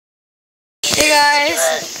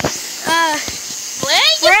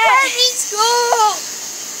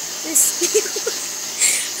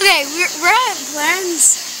Okay, we're at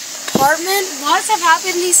Glenn's apartment. Lots have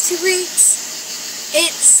happened these 2 weeks.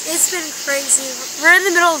 It's been crazy. We're in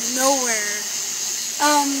the middle of nowhere.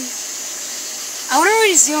 I wonder what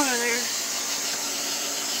he's doing over there.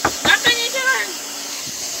 Nothing you doing.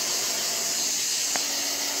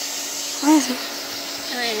 What is it?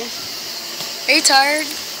 Are you tired?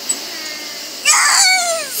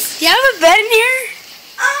 Yes! Do you have a bed in here?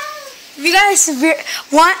 If you guys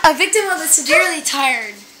want a victim of the severely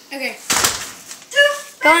tired. Okay.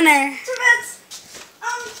 Go in there. 2 beds. I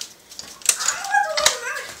don't know what to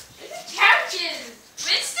do. The couches.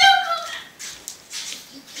 It's still cold.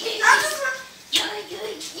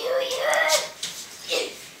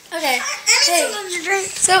 Okay. I Hey. need to drink.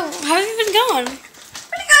 So, how have you been going?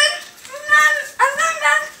 Pretty good. I'm not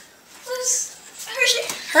bad. Who's Hershey?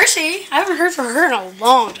 Hershey? I haven't heard from her in a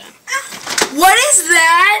long time. What is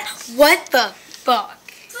that? What the fuck?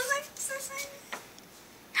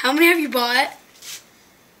 How many have you bought?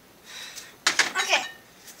 Okay.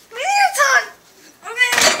 We need to talk.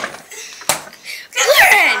 Okay.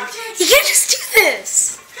 Lauren! You can't just do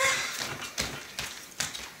this.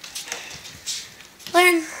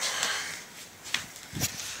 Lauren.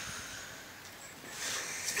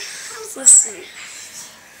 Listen.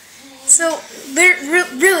 So,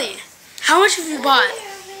 really, how much have you bought?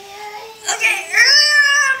 Okay, earlier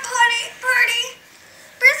at a party,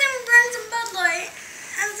 person brings a Bud Light,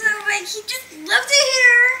 and so like he just left it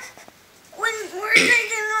here when we're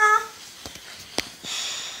drinking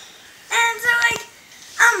and so like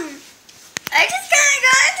I just kind of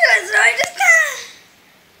got into it, so I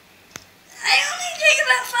only drink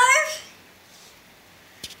about 5.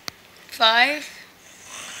 5?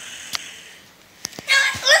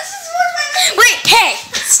 Let's just watch my movie. Wait, hey!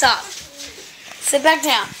 Stop. Sit back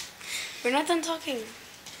down. We're not done talking.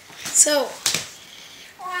 So,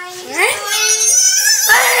 I heard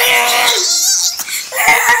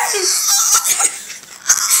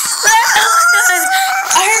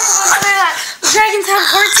that dragons have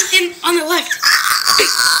hearts on the left.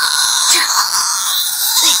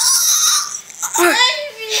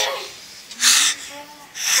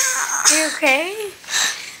 Are you okay?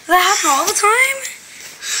 Does that happen all the time?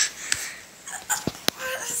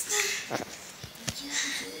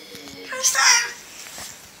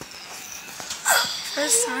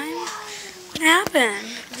 First time? What happened?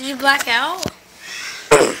 Did you black out?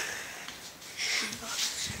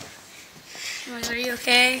 Are you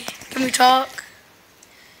okay? Can we talk?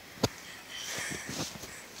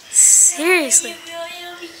 Seriously.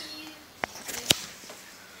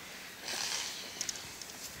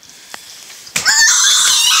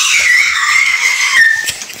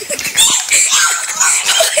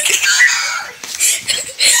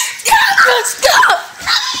 Stop!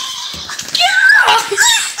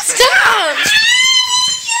 Stop!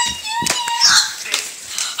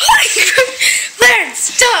 Lauren,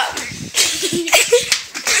 stop!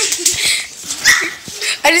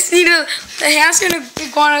 I just need a hamster and a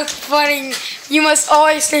iguana fighting. You must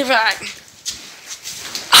always stay back.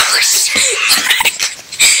 Oh shit!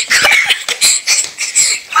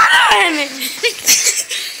 Come on!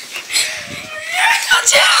 Calm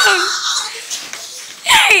down!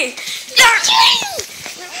 Hey! Stop!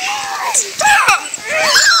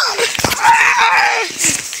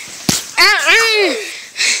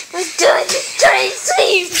 I'm trying to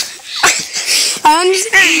sleep. I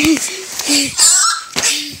understand.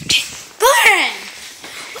 Lauren!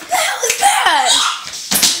 What the hell is that?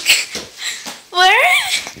 Lauren?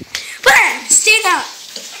 Lauren, stay down.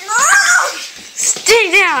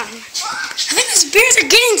 Stay down. I think those bears are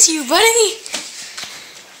getting to you, buddy.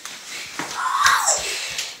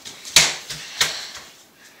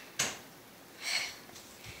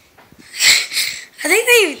 I think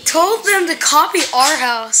they told them to copy our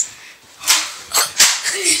house.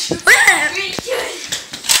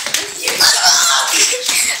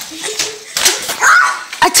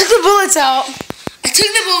 I took the bullets out.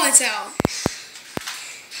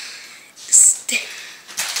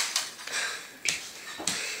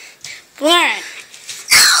 Lauren.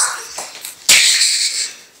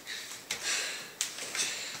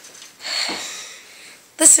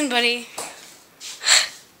 Listen, buddy.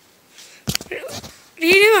 What are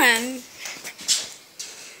you doing?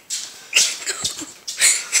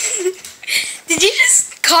 Did you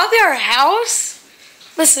just copy our house?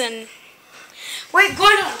 Listen. Wait,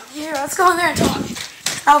 Guandon. Here, let's go in there and talk.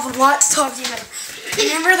 I have a lot to talk to you about.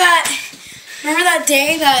 Remember that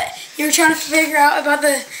day that you were trying to figure out about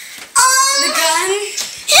the gun?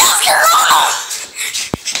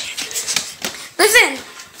 Listen.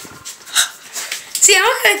 See, I'm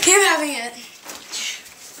okay with him having it.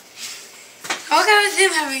 I'm okay with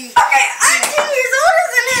him having... Okay, I'm 10 years older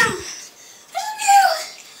than him.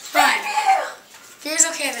 Fine. Beer's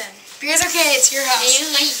okay then. Beer's okay, it's your house. You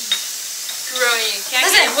like growing. Can I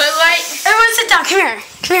Listen. get a Bud Light? Everyone sit down. Come here.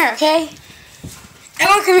 Come here, okay?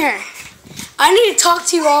 Everyone come here. I need to talk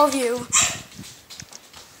to you, all of you.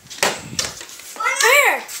 Come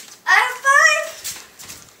here. I'm fine.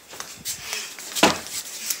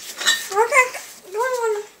 Okay, go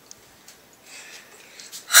on.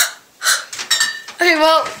 Okay,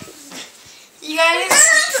 well, you guys,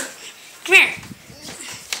 come here.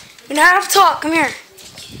 We now have to talk. Come here.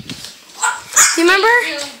 Do you remember?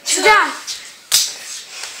 Sit down.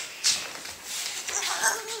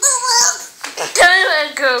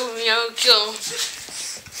 Let go, Yoko.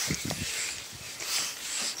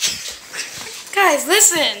 Guys,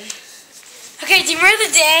 listen. Okay, do you remember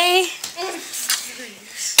the day?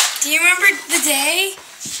 Do you remember the day?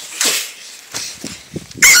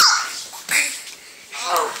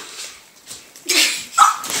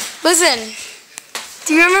 Listen.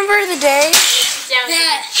 Do you remember the day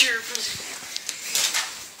that...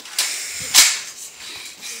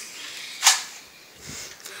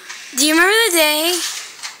 Do you remember the day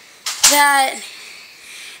that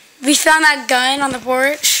we found that gun on the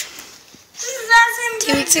porch?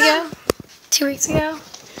 2 weeks ago? 2 weeks ago?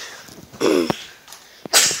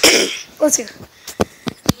 Let's go.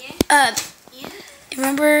 Yeah.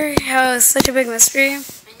 Remember how it was such a big mystery? I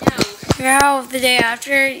know. Remember how the day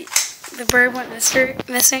after the bird went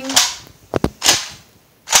missing?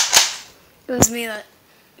 It was me that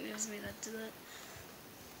did that.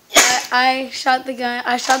 I shot the gun.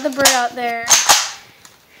 I shot the bird out there.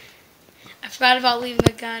 I forgot about leaving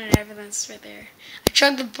the gun and everything's right there. I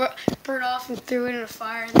chugged the bird off and threw it in a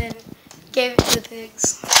fire and then gave it to the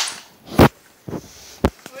pigs.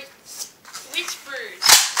 Which bird?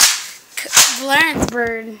 Lauren's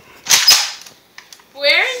bird.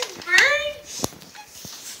 Where's bird?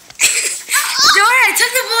 Don't worry, I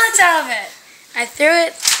took the bullets out of it. I threw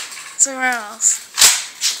it somewhere else.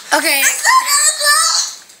 Okay.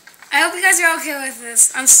 I hope you guys are okay with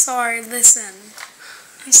this. I'm sorry. Listen.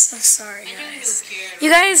 I'm so sorry, guys. You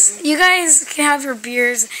guys can have your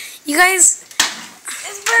beers. You guys,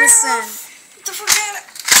 listen. Don't forget it.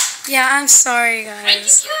 Yeah, I'm sorry, I guys.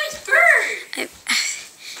 just used bird.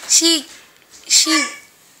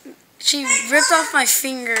 She ripped off my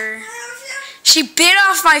finger. She bit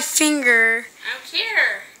off my finger. I don't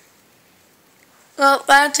care. Well,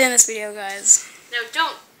 that's in this video, guys. No,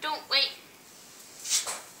 don't wait.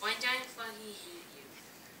 One time, fucking hate you.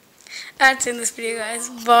 That's in this video, guys.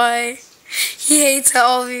 Bye. He hates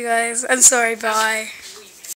all of you guys. I'm sorry. Bye.